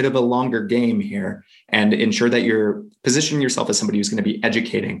play a bit of a longer game here and ensure that you're positioning yourself as somebody who's going to be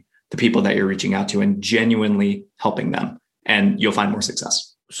educating the people that you're reaching out to and genuinely helping them. And you'll find more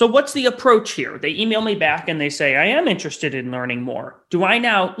success. So what's the approach here? They email me back and they say, I am interested in learning more. Do I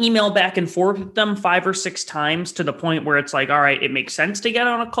now email back and forth with them 5 or 6 times to the point where it's like, all right, it makes sense to get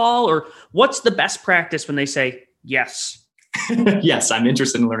on a call? Or what's the best practice when they say, yes? Yes, I'm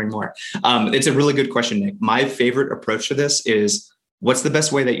interested in learning more. It's a really good question, Nick. My favorite approach to this is, what's the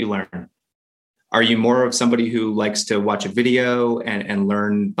best way that you learn? Are you more of somebody who likes to watch a video and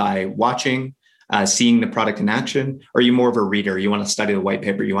learn by watching, seeing the product in action? Or are you more of a reader? You want to study the white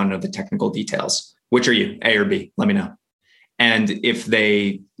paper. You want to know the technical details. Which are you, A or B? Let me know. And if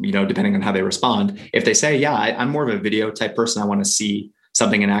they, depending on how they respond, if they say, yeah, I'm more of a video type person, I want to see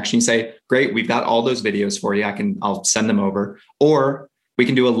something in action, you say, great, we've got all those videos for you. I'll send them over. Or we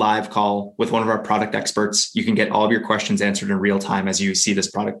can do a live call with one of our product experts. You can get all of your questions answered in real time as you see this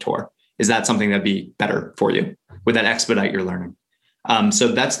product tour. Is that something that'd be better for you? Would that expedite your learning? So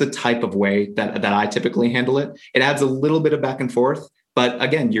that's the type of way that I typically handle it. It adds a little bit of back and forth, but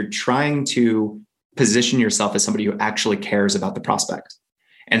again, you're trying to position yourself as somebody who actually cares about the prospect.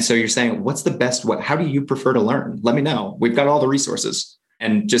 And so you're saying, what's the best way? How do you prefer to learn? Let me know. We've got all the resources.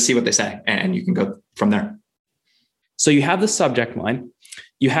 And just see what they say, and you can go from there. So you have the subject line,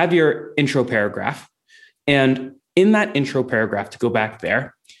 you have your intro paragraph, and in that intro paragraph, to go back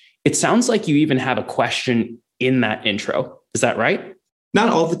there, it sounds like you even have a question in that intro. Is that right? Not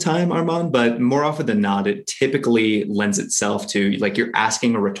all the time, Armand, but more often than not, it typically lends itself to like you're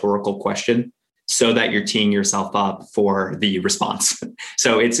asking a rhetorical question so that you're teeing yourself up for the response.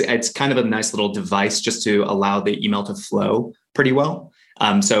 So it's kind of a nice little device just to allow the email to flow pretty well.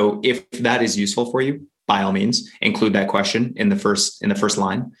 So if that is useful for you, by all means, include that question in the first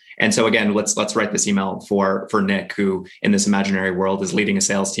line. And so again, let's write this email for Nick, who in this imaginary world is leading a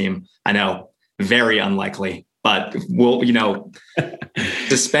sales team. I know, very unlikely, but we'll,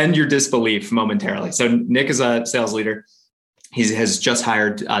 suspend your disbelief momentarily. So Nick is a sales leader. He has just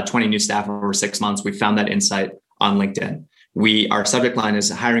hired 20 new staff over 6 months. We found that insight on LinkedIn. Our subject line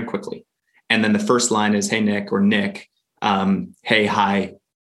is hiring quickly. And then the first line is, hey, Nick, hey, hi,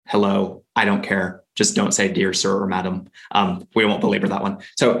 hello, I don't care. Just don't say dear sir or madam. We won't belabor that one.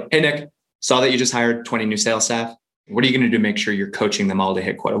 So, hey, Nick, saw that you just hired 20 new sales staff. What are you going to do to make sure you're coaching them all to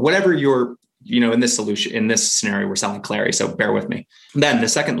hit quota? Whatever you're, in this solution, in this scenario, we're selling Clary. So bear with me. Then the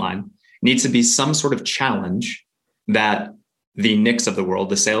second line needs to be some sort of challenge that the Nicks of the world,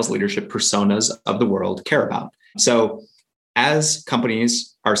 the sales leadership personas of the world care about. So as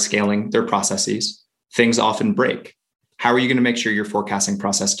companies are scaling their processes, things often break. How are you going to make sure your forecasting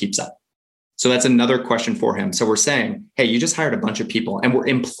process keeps up? So that's another question for him. So we're saying, hey, you just hired a bunch of people, and we're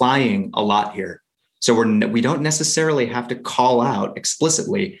implying a lot here. So we don't necessarily have to call out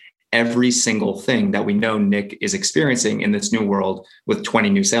explicitly every single thing that we know Nick is experiencing in this new world with 20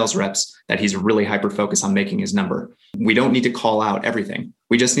 new sales reps that he's really hyper-focused on making his number. We don't need to call out everything.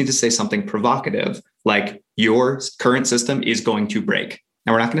 We just need to say something provocative, like your current system is going to break.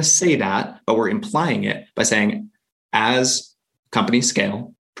 Now, we're not going to say that, but we're implying it by saying, as companies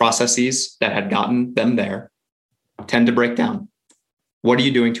scale, processes that had gotten them there tend to break down. What are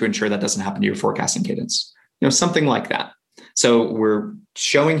you doing to ensure that doesn't happen to your forecasting cadence? Something like that. So we're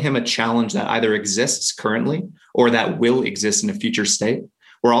showing him a challenge that either exists currently or that will exist in a future state.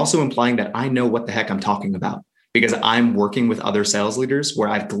 We're also implying that I know what the heck I'm talking about because I'm working with other sales leaders where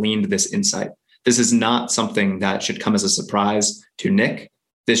I've gleaned this insight. This is not something that should come as a surprise to Nick.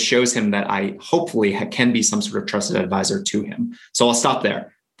 This shows him that I hopefully can be some sort of trusted advisor to him. So I'll stop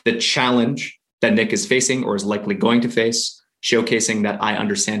there. The challenge that Nick is facing or is likely going to face, showcasing that I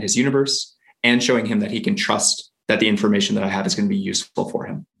understand his universe and showing him that he can trust that the information that I have is going to be useful for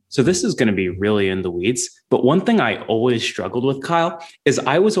him. So this is going to be really in the weeds. But one thing I always struggled with, Kyle, is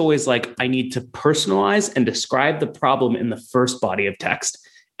I was always like, I need to personalize and describe the problem in the first body of text.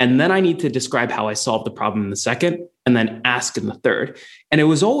 And then I need to describe how I solve the problem in the second and then ask in the third. And it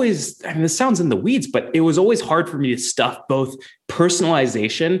was always, this sounds in the weeds, but it was always hard for me to stuff both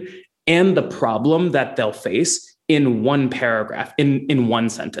personalization and the problem that they'll face in one paragraph, in one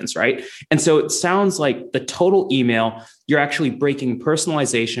sentence, right? And so it sounds like the total email, you're actually breaking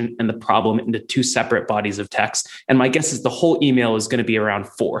personalization and the problem into two separate bodies of text. And my guess is the whole email is going to be around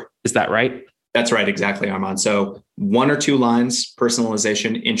 4. Is that right? That's right. Exactly, Armand. So 1 or 2 lines,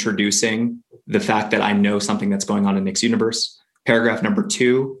 personalization, introducing the fact that I know something that's going on in Nick's universe. Paragraph number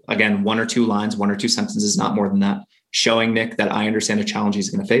 2, again, 1 or 2 lines, 1 or 2 sentences, not more than that, showing Nick that I understand the challenge he's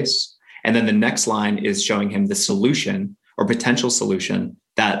going to face. And then the next line is showing him the solution or potential solution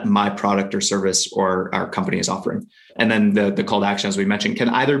that my product or service or our company is offering. And then the call to action, as we mentioned, can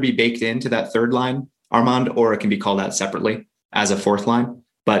either be baked into that third line, Armand, or it can be called out separately as a fourth line.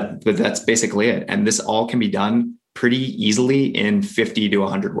 But that's basically it. And this all can be done pretty easily in 50 to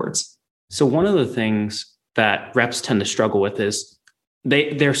 100 words. So one of the things that reps tend to struggle with is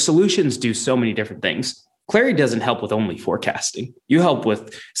their solutions do so many different things. Clary doesn't help with only forecasting. You help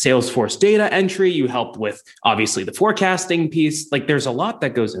with Salesforce data entry. You help with, obviously, the forecasting piece. Like, there's a lot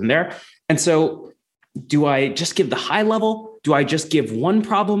that goes in there. And so do I just give the high level? Do I just give one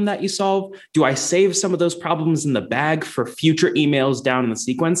problem that you solve? Do I save some of those problems in the bag for future emails down in the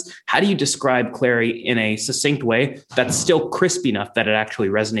sequence? How do you describe Clary in a succinct way that's still crisp enough that it actually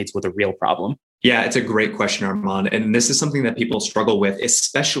resonates with a real problem? Yeah, it's a great question, Armand. And this is something that people struggle with,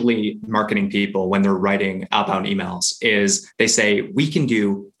 especially marketing people when they're writing outbound emails, is they say, we can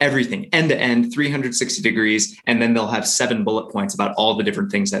do everything end to end, 360 degrees, and then they'll have 7 bullet points about all the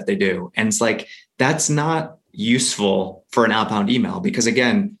different things that they do. And it's like, that's not useful for an outbound email because,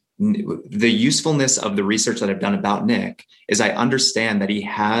 again, the usefulness of the research that I've done about Nick is I understand that he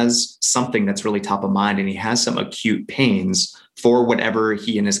has something that's really top of mind and he has some acute pains for whatever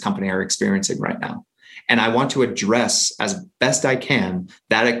he and his company are experiencing right now. And I want to address as best I can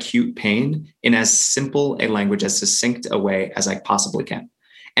that acute pain in as simple a language, as succinct a way as I possibly can.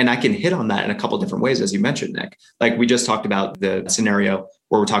 And I can hit on that in a couple of different ways, as you mentioned, Nick. Like we just talked about the scenario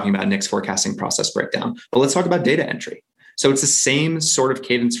where we're talking about Nick's forecasting process breakdown. But let's talk about data entry. So it's the same sort of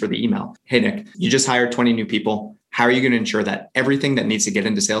cadence for the email. Hey, Nick, you just hired 20 new people. How are you going to ensure that everything that needs to get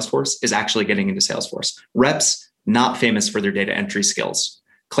into Salesforce is actually getting into Salesforce? Reps, not famous for their data entry skills.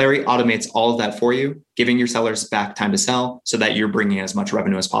 Clary automates all of that for you, giving your sellers back time to sell so that you're bringing in as much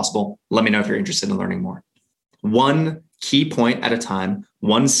revenue as possible. Let me know if you're interested in learning more. One key point at a time,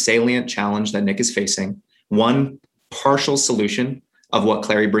 one salient challenge that Nick is facing, one partial solution of what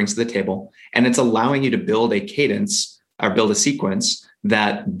Clary brings to the table. And it's allowing you to build a cadence or build a sequence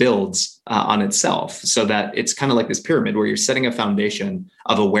that builds on itself so that it's kind of like this pyramid where you're setting a foundation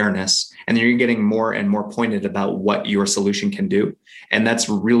of awareness and then you're getting more and more pointed about what your solution can do. And that's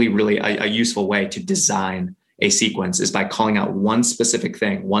really, really a useful way to design a sequence is by calling out one specific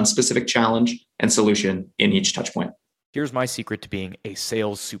thing, one specific challenge and solution in each touch point. Here's my secret to being a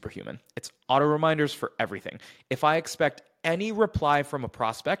sales superhuman. It's auto reminders for everything. If I expect any reply from a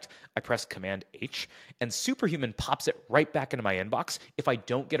prospect, I press Command H, and Superhuman pops it right back into my inbox if I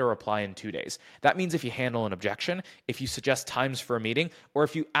don't get a reply in 2 days. That means if you handle an objection, if you suggest times for a meeting, or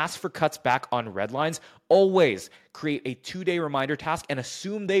if you ask for cuts back on red lines, always create a 2-day reminder task and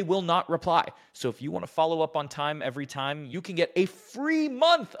assume they will not reply. So if you want to follow up on time every time, you can get a free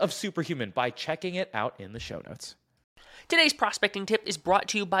month of Superhuman by checking it out in the show notes. Today's prospecting tip is brought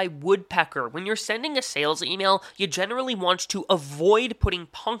to you by Woodpecker. When you're sending a sales email, you generally want to avoid putting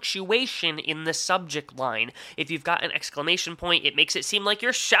punctuation in the subject line. If you've got an exclamation point, it makes it seem like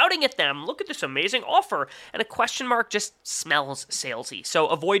you're shouting at them, "Look at this amazing offer." And a question mark just smells salesy, so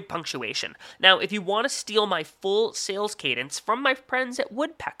avoid punctuation. Now, if you want to steal my full sales cadence from my friends at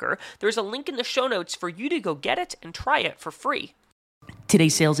Woodpecker, there's a link in the show notes for you to go get it and try it for free.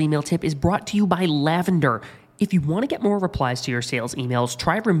 Today's sales email tip is brought to you by Lavender. If you want to get more replies to your sales emails,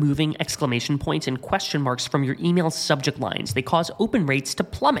 try removing exclamation points and question marks from your email subject lines. They cause open rates to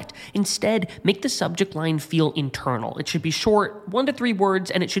plummet. Instead, make the subject line feel internal. It should be short, 1 to 3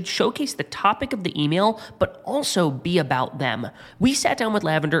 words, and it should showcase the topic of the email, but also be about them. We sat down with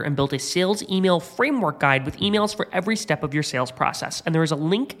Lavender and built a sales email framework guide with emails for every step of your sales process, and there is a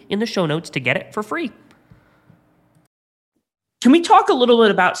link in the show notes to get it for free. Can we talk a little bit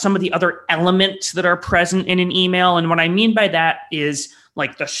about some of the other elements that are present in an email? And what I mean by that is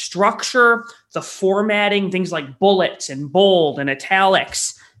like the structure, the formatting, things like bullets and bold and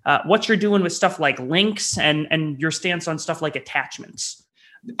italics, what you're doing with stuff like links and your stance on stuff like attachments.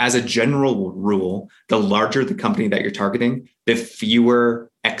 As a general rule, the larger the company that you're targeting, the fewer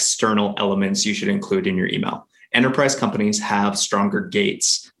external elements you should include in your email. Enterprise companies have stronger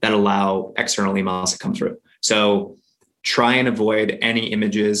gates that allow external emails to come through. So try and avoid any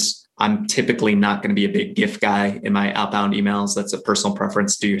images. I'm typically not going to be a big GIF guy in my outbound emails. That's a personal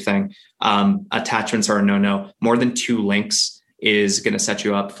preference. Do your thing. Attachments are a no-no. More than 2 links is going to set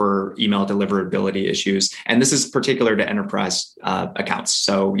you up for email deliverability issues. And this is particular to enterprise accounts.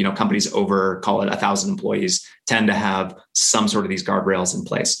 So, companies over, call it 1,000 employees, tend to have some sort of these guardrails in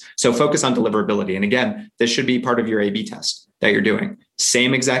place. So focus on deliverability. And again, this should be part of your A/B test that you're doing.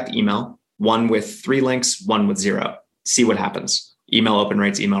 Same exact email, one with 3 links, one with 0. See what happens. Email open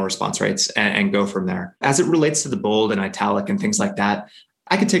rates, email response rates, and go from there. As it relates to the bold and italic and things like that,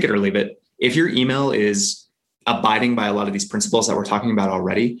 I could take it or leave it. If your email is abiding by a lot of these principles that we're talking about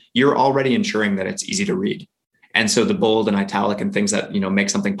already, you're already ensuring that it's easy to read. And so the bold and italic and things that,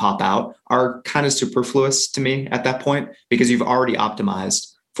 make something pop out are kind of superfluous to me at that point, because you've already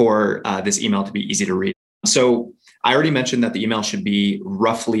optimized for this email to be easy to read. So I already mentioned that the email should be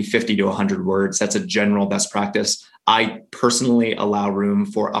roughly 50 to 100 words. That's a general best practice. I personally allow room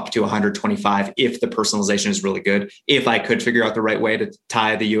for up to 125 if the personalization is really good. If I could figure out the right way to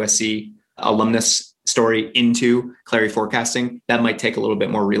tie the USC alumnus story into Clary forecasting, that might take a little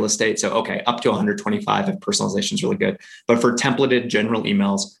bit more real estate. So, okay, up to 125 if personalization is really good. But for templated general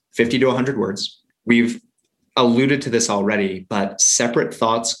emails, 50 to 100 words. We've alluded to this already, but separate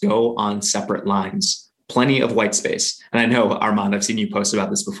thoughts go on separate lines. Plenty of white space. And I know, Armand, I've seen you post about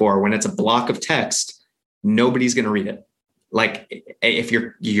this before. When it's a block of text, nobody's going to read it. Like if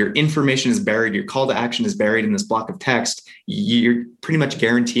your information is buried, your call to action is buried in this block of text, you're pretty much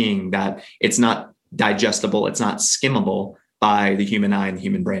guaranteeing that it's not digestible, it's not skimmable by the human eye and the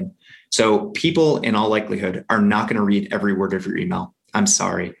human brain. So people in all likelihood are not going to read every word of your email. I'm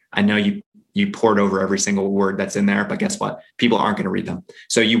sorry. I know you poured over every single word that's in there, but guess what? People aren't going to read them.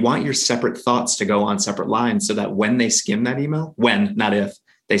 So you want your separate thoughts to go on separate lines so that when they skim that email, not if,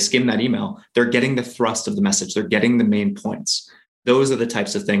 they skim that email, they're getting the thrust of the message. They're getting the main points. Those are the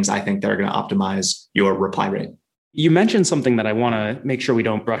types of things I think that are going to optimize your reply rate. You mentioned something that I want to make sure we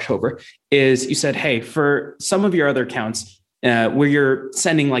don't brush over is you said, hey, for some of your other accounts where you're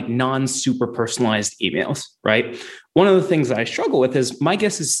sending like non-super personalized emails, right? One of the things that I struggle with is my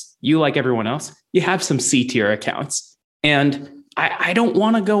guess is you, like everyone else, you have some C-tier accounts. And I don't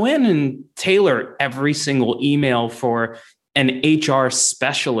want to go in and tailor every single email for an HR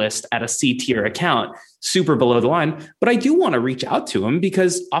specialist at a C-tier account, super below the line, but I do want to reach out to them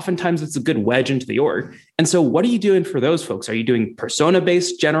because oftentimes it's a good wedge into the org. And so what are you doing for those folks? Are you doing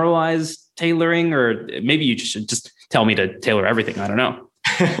persona-based generalized tailoring, or maybe you should just tell me to tailor everything? I don't know.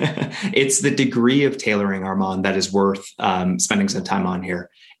 It's the degree of tailoring, Armand, that is worth spending some time on here.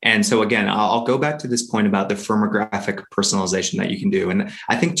 And so again, I'll go back to this point about the firmographic personalization that you can do. And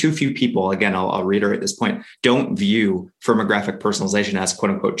I think too few people, again, I'll reiterate this point, don't view firmographic personalization as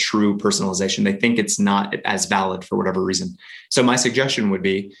quote unquote true personalization. They think it's not as valid for whatever reason. So my suggestion would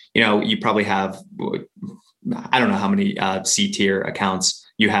be, you probably have I don't know how many C tier accounts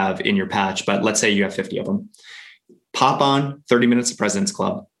you have in your patch, but let's say you have 50 of them. Pop on 30 Minutes of President's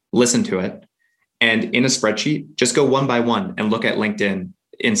Club, listen to it, and in a spreadsheet, just go one by one and look at LinkedIn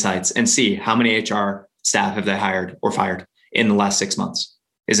insights and see how many HR staff have they hired or fired in the last 6 months.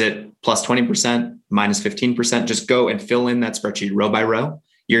 Is it plus 20%, minus 15%? Just go and fill in that spreadsheet row by row.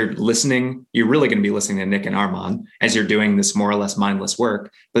 You're really going to be listening to Nick and Armand as you're doing this more or less mindless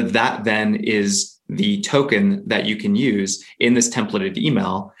work. But that then is the token that you can use in this templated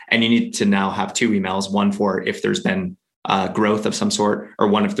email. And you need to now have 2 emails, one for if there's been growth of some sort, or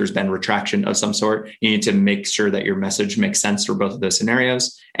one if there's been retraction of some sort. You need to make sure that your message makes sense for both of those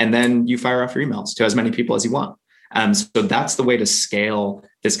scenarios. And then you fire off your emails to as many people as you want. So that's the way to scale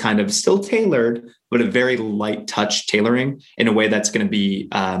this kind of still tailored, but a very light touch tailoring in a way that's going to be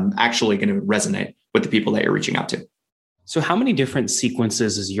actually going to resonate with the people that you're reaching out to. So how many different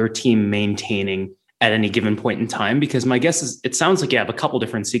sequences is your team maintaining at any given point in time? Because my guess is it sounds like you have a couple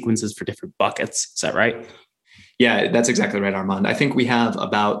different sequences for different buckets. Is that right? Yeah, that's exactly right, Armand. I think we have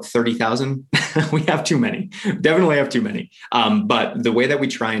about 30,000. We have too many, definitely have too many. But the way that we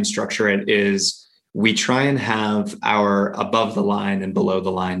try and structure it is we try and have our above the line and below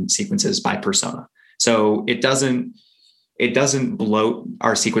the line sequences by persona. So it doesn't bloat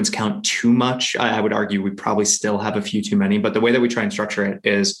our sequence count too much. I would argue we probably still have a few too many, but the way that we try and structure it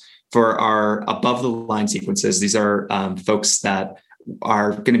is for our above the line sequences. These are folks that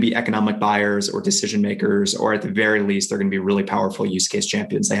are going to be economic buyers or decision makers, or at the very least, they're going to be really powerful use case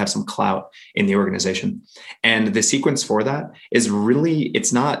champions. They have some clout in the organization. And the sequence for that is really,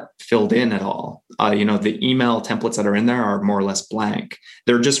 it's not filled in at all. The email templates that are in there are more or less blank.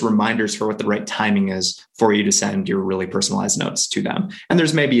 They're just reminders for what the right timing is for you to send your really personalized notes to them. And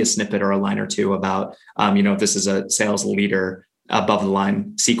there's maybe a snippet or a line or two about, if this is a sales leader above the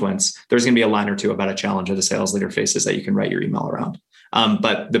line sequence, there's going to be a line or two about a challenge that the sales leader faces that you can write your email around.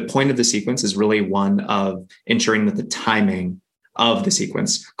 But the point of the sequence is really one of ensuring that the timing of the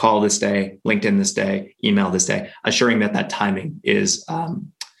sequence, call this day, LinkedIn this day, email this day, assuring that timing is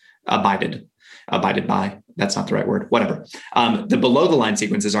abided by. That's not the right word, whatever. The below the line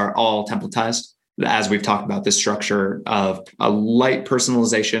sequences are all templatized. As we've talked about, this structure of a light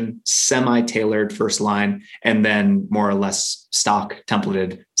personalization, semi-tailored first line, and then more or less stock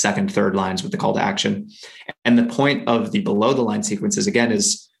templated second, third lines with the call to action. And the point of the below the line sequences, again,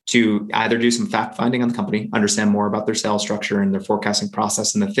 is to either do some fact finding on the company, understand more about their sales structure and their forecasting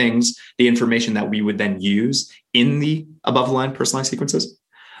process and the information that we would then use in the above the line personalized sequences,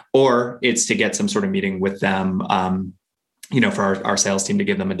 or it's to get some sort of meeting with them, for our sales team to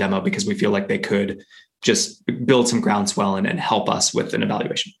give them a demo because we feel like they could just build some groundswell and help us with an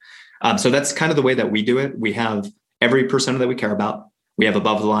evaluation. So that's kind of the way that we do it. We have every persona that we care about. We have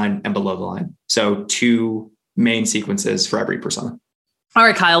above the line and below the line. So 2 main sequences for every persona. All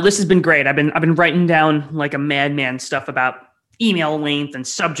right, Kyle, this has been great. I've been writing down like a madman stuff about email length and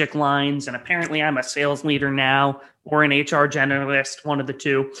subject lines. And apparently I'm a sales leader now or an HR generalist, one of the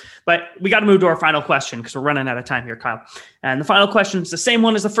two. But we got to move to our final question because we're running out of time here, Kyle. And the final question is the same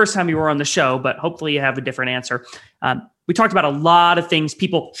one as the first time you were on the show, but hopefully you have a different answer. We talked about a lot of things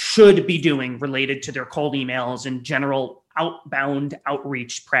people should be doing related to their cold emails and general outbound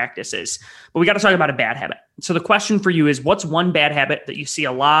outreach practices. But we got to talk about a bad habit. So the question for you is, what's one bad habit that you see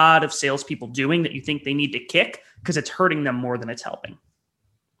a lot of salespeople doing that you think they need to kick because it's hurting them more than it's helping?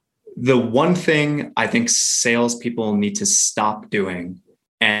 The one thing I think salespeople need to stop doing,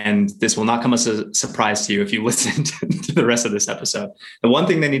 and this will not come as a surprise to you if you listen to the rest of this episode, the one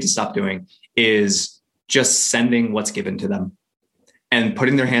thing they need to stop doing is just sending what's given to them and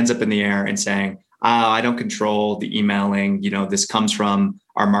putting their hands up in the air and saying, I don't control the emailing. This comes from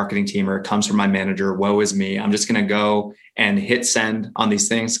our marketing team or it comes from my manager. Woe is me. I'm just going to go and hit send on these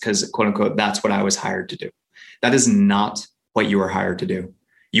things because, quote unquote, that's what I was hired to do. That is not what you were hired to do.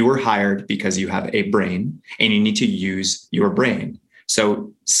 You were hired because you have a brain and you need to use your brain.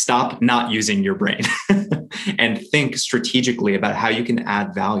 So stop not using your brain and think strategically about how you can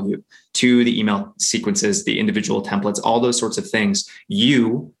add value to the email sequences, the individual templates, all those sorts of things.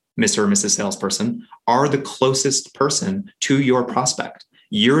 You, Mr. or Mrs. Salesperson, are the closest person to your prospect.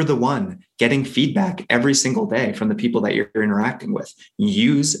 You're the one getting feedback every single day from the people that you're interacting with.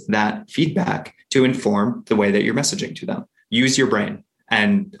 Use that feedback to inform the way that you're messaging to them. Use your brain.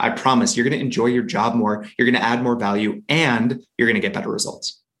 And I promise you're going to enjoy your job more. You're going to add more value and you're going to get better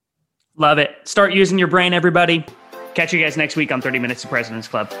results. Love it. Start using your brain, everybody. Catch you guys next week on 30 Minutes to President's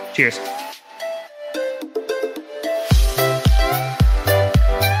Club. Cheers.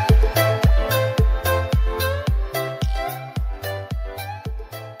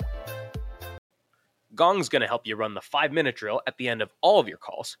 Gong's going to help you run the 5-minute drill at the end of all of your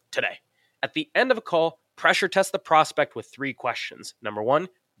calls today. At the end of a call, pressure test the prospect with 3 questions. Number 1,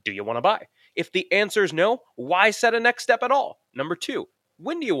 do you want to buy? If the answer is no, why set a next step at all? Number 2,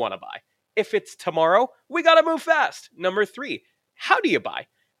 when do you want to buy? If it's tomorrow, we got to move fast. Number 3, how do you buy?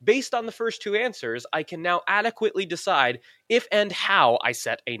 Based on the first 2 answers, I can now adequately decide if and how I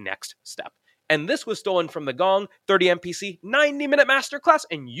set a next step. And this was stolen from the Gong 30 MPC 90-minute masterclass,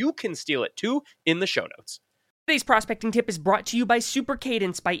 and you can steal it too in the show notes. Today's prospecting tip is brought to you by Super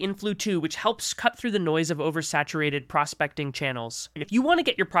Cadence by Influ2, which helps cut through the noise of oversaturated prospecting channels. If you want to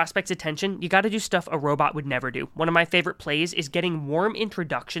get your prospects' attention, you got to do stuff a robot would never do. One of my favorite plays is getting warm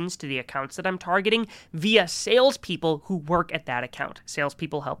introductions to the accounts that I'm targeting via salespeople who work at that account.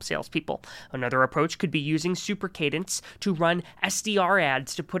 Salespeople help salespeople. Another approach could be using Super Cadence to run SDR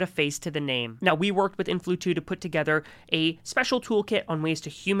ads to put a face to the name. Now, we worked with Influ2 to put together a special toolkit on ways to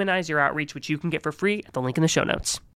humanize your outreach, which you can get for free at the link in the show notes.